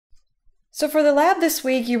So for the lab this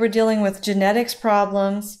week, you were dealing with genetics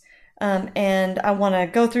problems, and I want to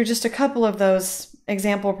go through just a couple of those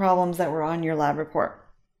example problems that were on your lab report.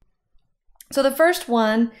 So the first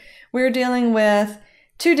one, we're dealing with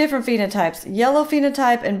two different phenotypes, yellow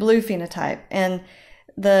phenotype and blue phenotype. And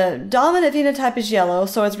the dominant phenotype is yellow,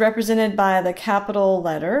 so it's represented by the capital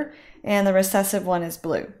letter, and the recessive one is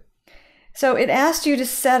blue. So it asked you to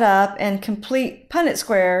set up and complete Punnett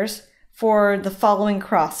squares for the following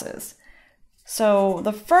crosses. So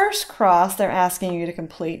the first cross they're asking you to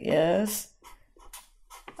complete is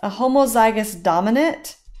a homozygous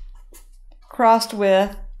dominant crossed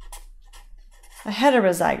with a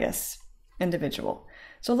heterozygous individual.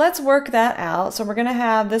 So let's work that out. So we're going to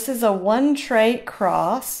have, this is a one trait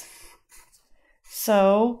cross.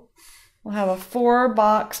 So we'll have a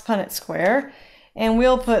 4-box Punnett square, and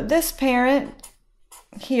we'll put this parent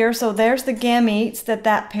here. So there's the gametes that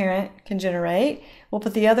that parent can generate. We'll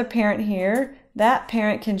put the other parent here. That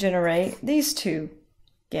parent can generate these two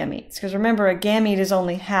gametes. Because remember, a gamete is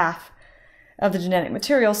only half of the genetic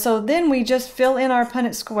material. So then we just fill in our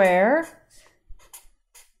Punnett square.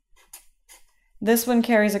 This one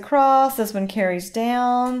carries across, this one carries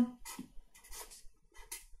down.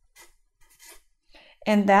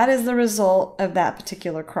 And that is the result of that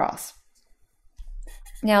particular cross.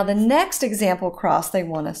 Now the next example cross they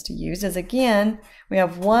want us to use is, again, we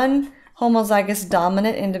have one homozygous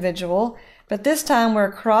dominant individual, but this time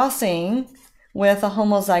we're crossing with a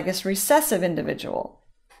homozygous recessive individual.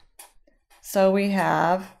 So we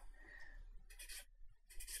have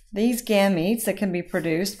these gametes that can be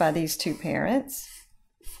produced by these two parents.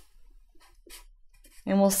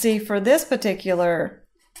 And we'll see for this particular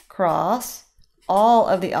cross, all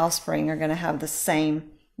of the offspring are going to have the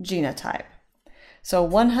same genotype. So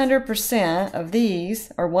 100% of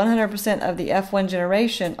these, or 100% of the F1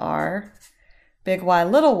 generation, are big Y,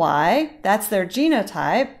 little y. That's their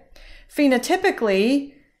genotype.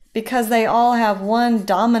 Phenotypically, because they all have one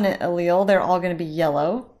dominant allele, they're all going to be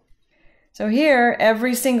yellow. So here,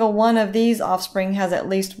 every single one of these offspring has at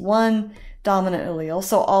least one dominant allele,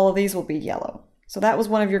 so all of these will be yellow. So that was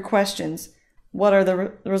one of your questions. What are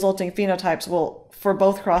the resulting phenotypes? Well, for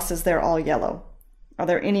both crosses, they're all yellow. Are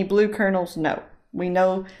there any blue kernels? No. We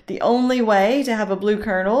know the only way to have a blue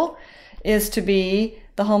kernel is to be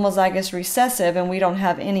the homozygous recessive, and we don't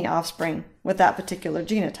have any offspring with that particular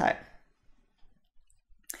genotype.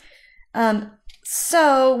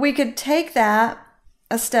 So we could take that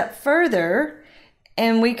a step further,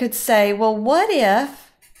 and we could say, well, what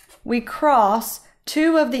if we cross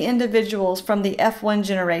two of the individuals from the F1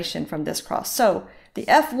 generation from this cross? So the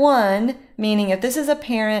F1, meaning if this is a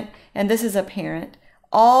parent and this is a parent,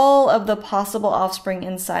 all of the possible offspring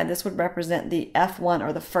inside this would represent the F1,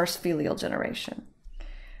 or the first filial generation.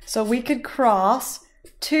 So we could cross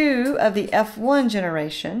two of the F1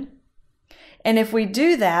 generation, and if we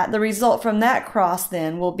do that, the result from that cross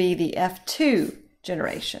then will be the F2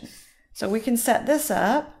 generation. So we can set this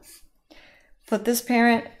up, put this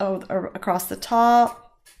parent across the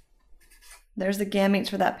top. There's the gametes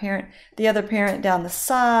for that parent, the other parent down the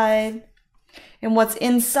side. And what's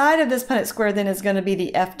inside of this Punnett square then is going to be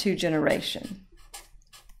the F2 generation.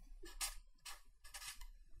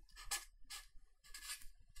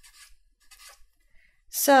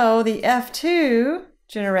 So the F2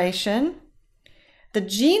 generation, the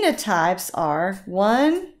genotypes are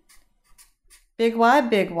 1 big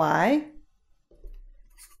Y,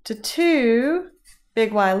 to 2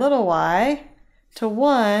 big Y, little y, to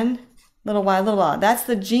 1 little y. That's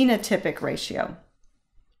the genotypic ratio.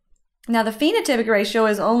 Now the phenotypic ratio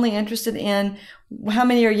is only interested in how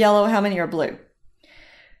many are yellow, how many are blue.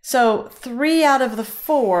 So 3 out of the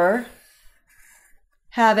 4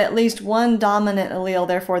 have at least one dominant allele,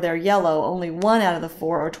 therefore they're yellow. Only 1 out of the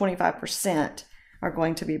 4, or 25%, are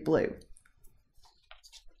going to be blue.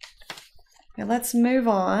 Okay, let's move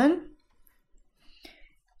on.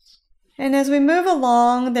 And as we move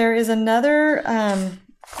along, there is another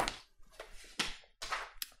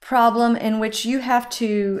problem in which you have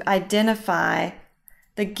to identify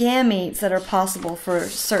the gametes that are possible for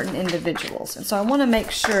certain individuals. And so I want to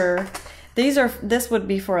make sure this would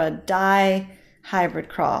be for a dihybrid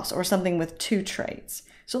cross, or something with two traits.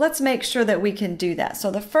 So let's make sure that we can do that.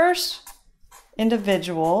 So the first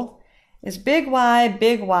individual is big Y,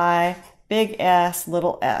 big S,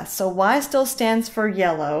 little s. So Y still stands for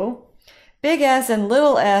yellow. Big S and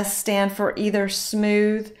little s stand for either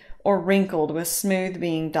smooth or wrinkled, with smooth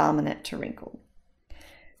being dominant to wrinkled.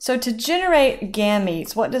 So to generate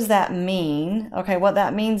gametes, what does that mean? Okay, what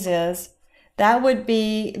that means is that would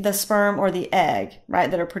be the sperm or the egg, right,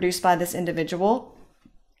 that are produced by this individual.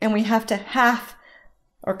 And we have to half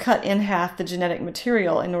or cut in half the genetic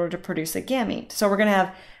material in order to produce a gamete. So we're going to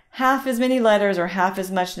have half as many letters or half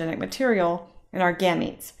as much genetic material in our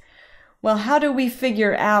gametes. Well, how do we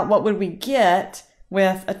figure out what would we get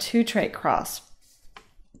with a two-trait cross?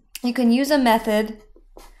 You can use a method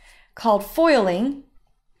called foiling,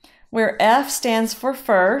 where F stands for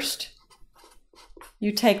first.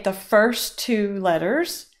 You take the first two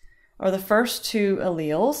letters, or the first two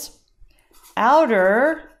alleles.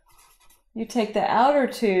 Outer, you take the outer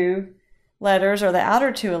two letters, or the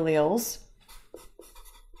outer two alleles.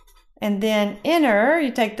 And then inner,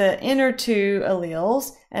 you take the inner two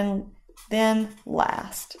alleles, and then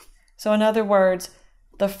last. So in other words,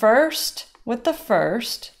 the first with the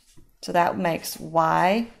first, so that makes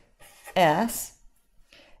YS.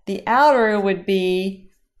 The outer would be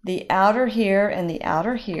the outer here and the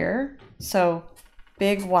outer here, so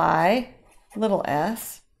big Y, little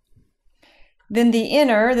s. Then the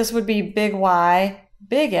inner, this would be big Y,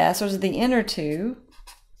 big S, those are the inner two.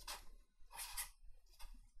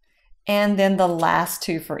 And then the last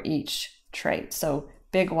two for each trait, so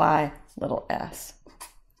big Y, little s.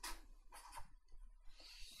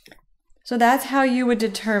 So that's how you would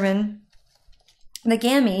determine the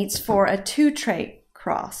gametes for a two-trait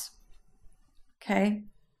cross. Okay.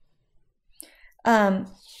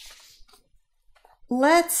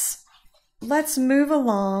 Let's move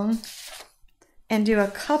along and do a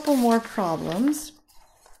couple more problems.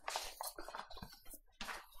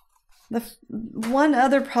 The one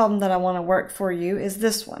other problem that I want to work for you is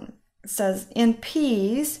this one. It says, in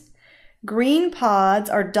peas, green pods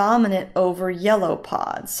are dominant over yellow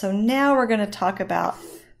pods. So now we're going to talk about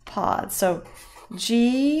pods. So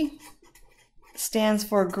G stands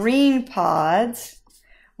for green pods,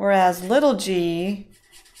 whereas little g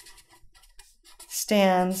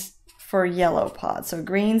stands for yellow pods. So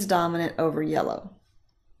green's dominant over yellow.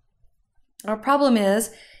 Our problem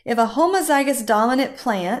is, if a homozygous dominant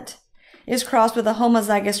plant is crossed with a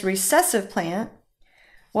homozygous recessive plant,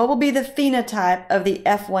 what will be the phenotype of the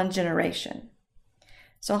F1 generation?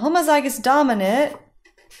 So homozygous dominant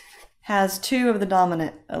has two of the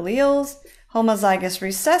dominant alleles. Homozygous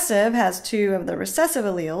recessive has two of the recessive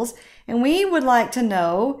alleles. And we would like to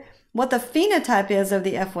know what the phenotype is of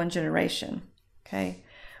the F1 generation. Okay.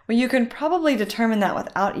 Well, you can probably determine that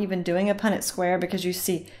without even doing a Punnett square, because you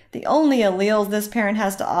see the only alleles this parent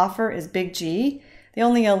has to offer is big G. The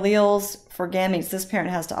only alleles for gametes this parent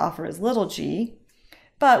has to offer is little g.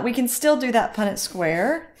 But we can still do that Punnett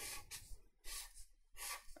square.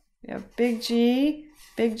 We have big G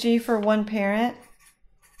for one parent,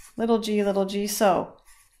 little g. So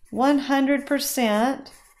 100%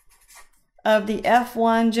 of the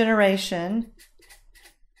F1 generation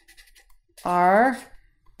are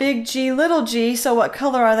big G, little g. So what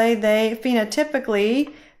color are they? They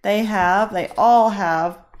phenotypically, they all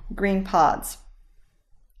have green pods.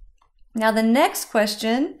 Now the next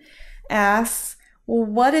question asks, well,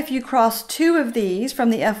 what if you cross two of these from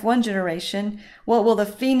the F1 generation? What will the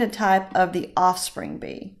phenotype of the offspring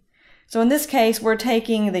be? So in this case, we're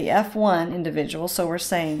taking the F1 individual. So we're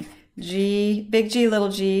saying G, big G, little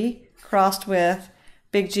g crossed with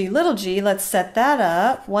big G, little g. Let's set that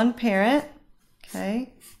up. One parent,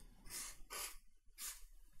 okay.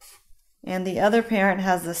 And the other parent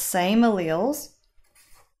has the same alleles.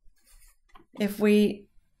 If we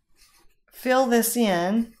fill this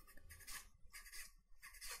in,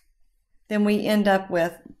 then we end up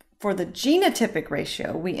with, for the genotypic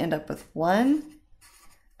ratio, we end up with 1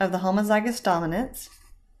 of the homozygous dominants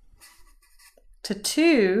to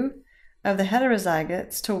 2 of the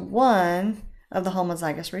heterozygotes to 1 of the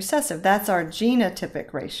homozygous recessive. That's our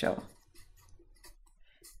genotypic ratio.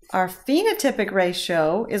 Our phenotypic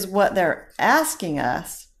ratio is what they're asking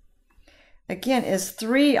us. Again, is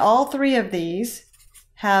all three of these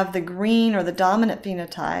have the green or the dominant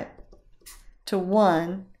phenotype to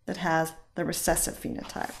 1 that has the recessive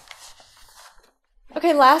phenotype.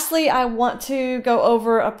 Okay, lastly, I want to go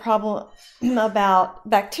over a problem about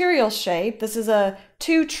bacterial shape. This is a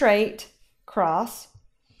two-trait cross.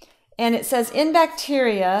 And it says in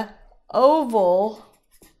bacteria, oval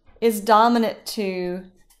is dominant to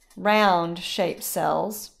round-shaped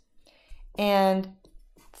cells, and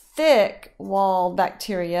thick-walled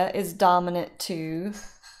bacteria is dominant to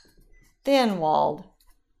thin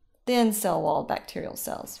cell-walled bacterial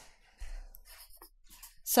cells.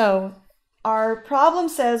 So our problem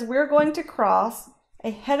says we're going to cross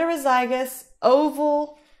a heterozygous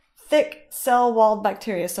oval thick cell-walled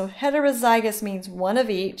bacteria. So heterozygous means one of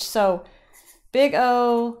each. So big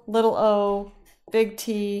O, big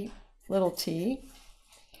T, little t.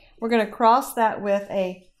 We're going to cross that with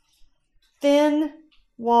a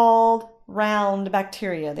thin-walled round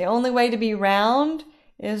bacteria. The only way to be round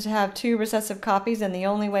is to have 2 recessive copies, and the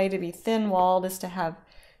only way to be thin-walled is to have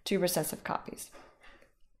 2 recessive copies.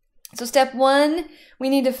 So step 1, we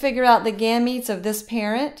need to figure out the gametes of this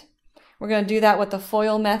parent. We're going to do that with the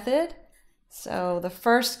FOIL method. So the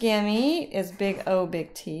first gamete is big O,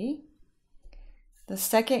 big T. The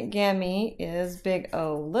second gamete is big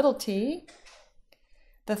O, little t.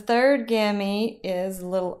 The third gamete is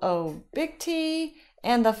little o, big T.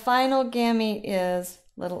 And the final gamete is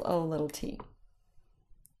little o, little t.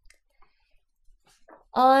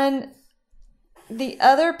 On the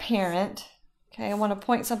other parent, okay, I want to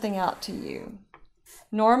point something out to you.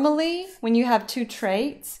 Normally, when you have 2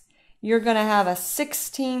 traits, you're going to have a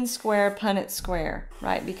 16 square Punnett square,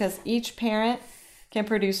 right? Because each parent can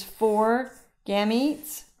produce 4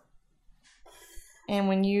 gametes. And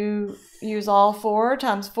when you use all 4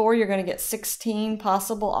 times 4, you're going to get 16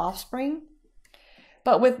 possible offspring.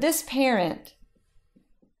 But with this parent,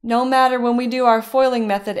 no matter when we do our foiling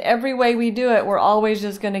method, every way we do it, we're always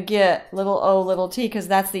just going to get little o, little t, because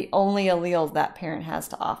that's the only alleles that parent has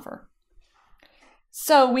to offer.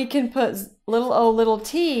 So we can put little o, little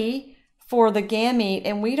t for the gamete,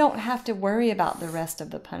 and we don't have to worry about the rest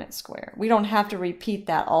of the Punnett square. We don't have to repeat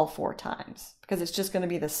that all 4 times, because it's just going to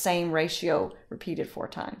be the same ratio repeated 4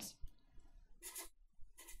 times.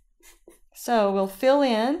 So we'll fill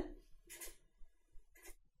in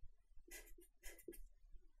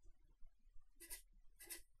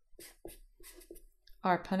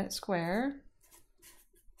our Punnett square.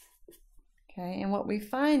 Okay, and what we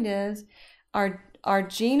find is our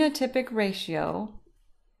genotypic ratio,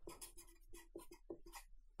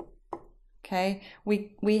 okay,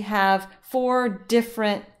 we have 4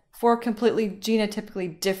 completely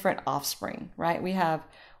genotypically different offspring, right? We have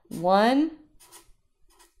 1,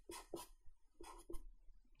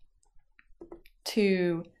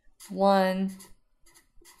 2, 1,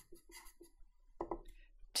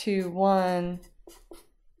 2, 1,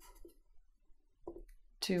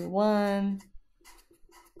 2, 1.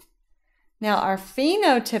 Now our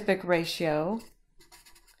phenotypic ratio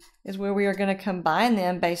is where we are going to combine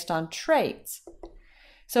them based on traits.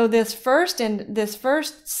 So this first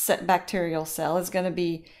bacterial cell is going to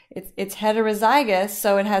be, it's heterozygous,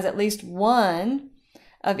 so it has at least 1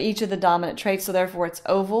 of each of the dominant traits, so therefore it's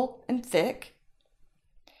oval and thick.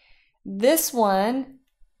 This one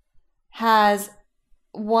has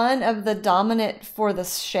 1 of the dominant for the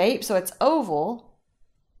shape, so it's oval,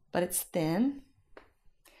 but it's thin.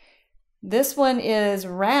 This one is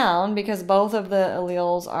round because both of the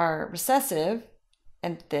alleles are recessive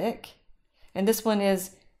and thick. And this one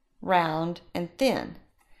is round and thin.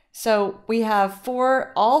 So we have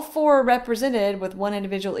all 4 represented with 1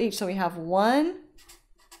 individual each. So we have 1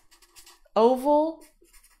 oval,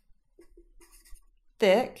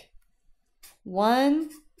 thick, 1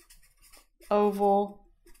 oval,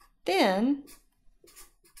 thin,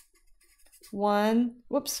 1,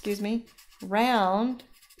 round,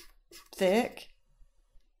 thick,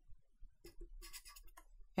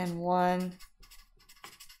 and 1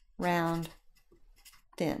 round,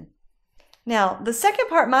 thin. Now, the second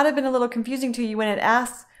part might have been a little confusing to you when it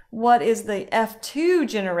asks what is the F2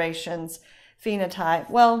 generation's phenotype.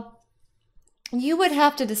 Well, you would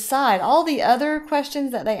have to decide. All the other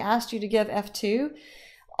questions that they asked you to give F2,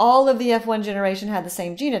 all of the F1 generation had the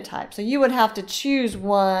same genotype. So you would have to choose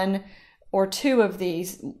 1 or 2 of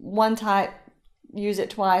these, one type, use it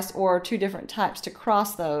twice, or 2 different types to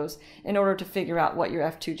cross those in order to figure out what your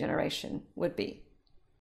F2 generation would be.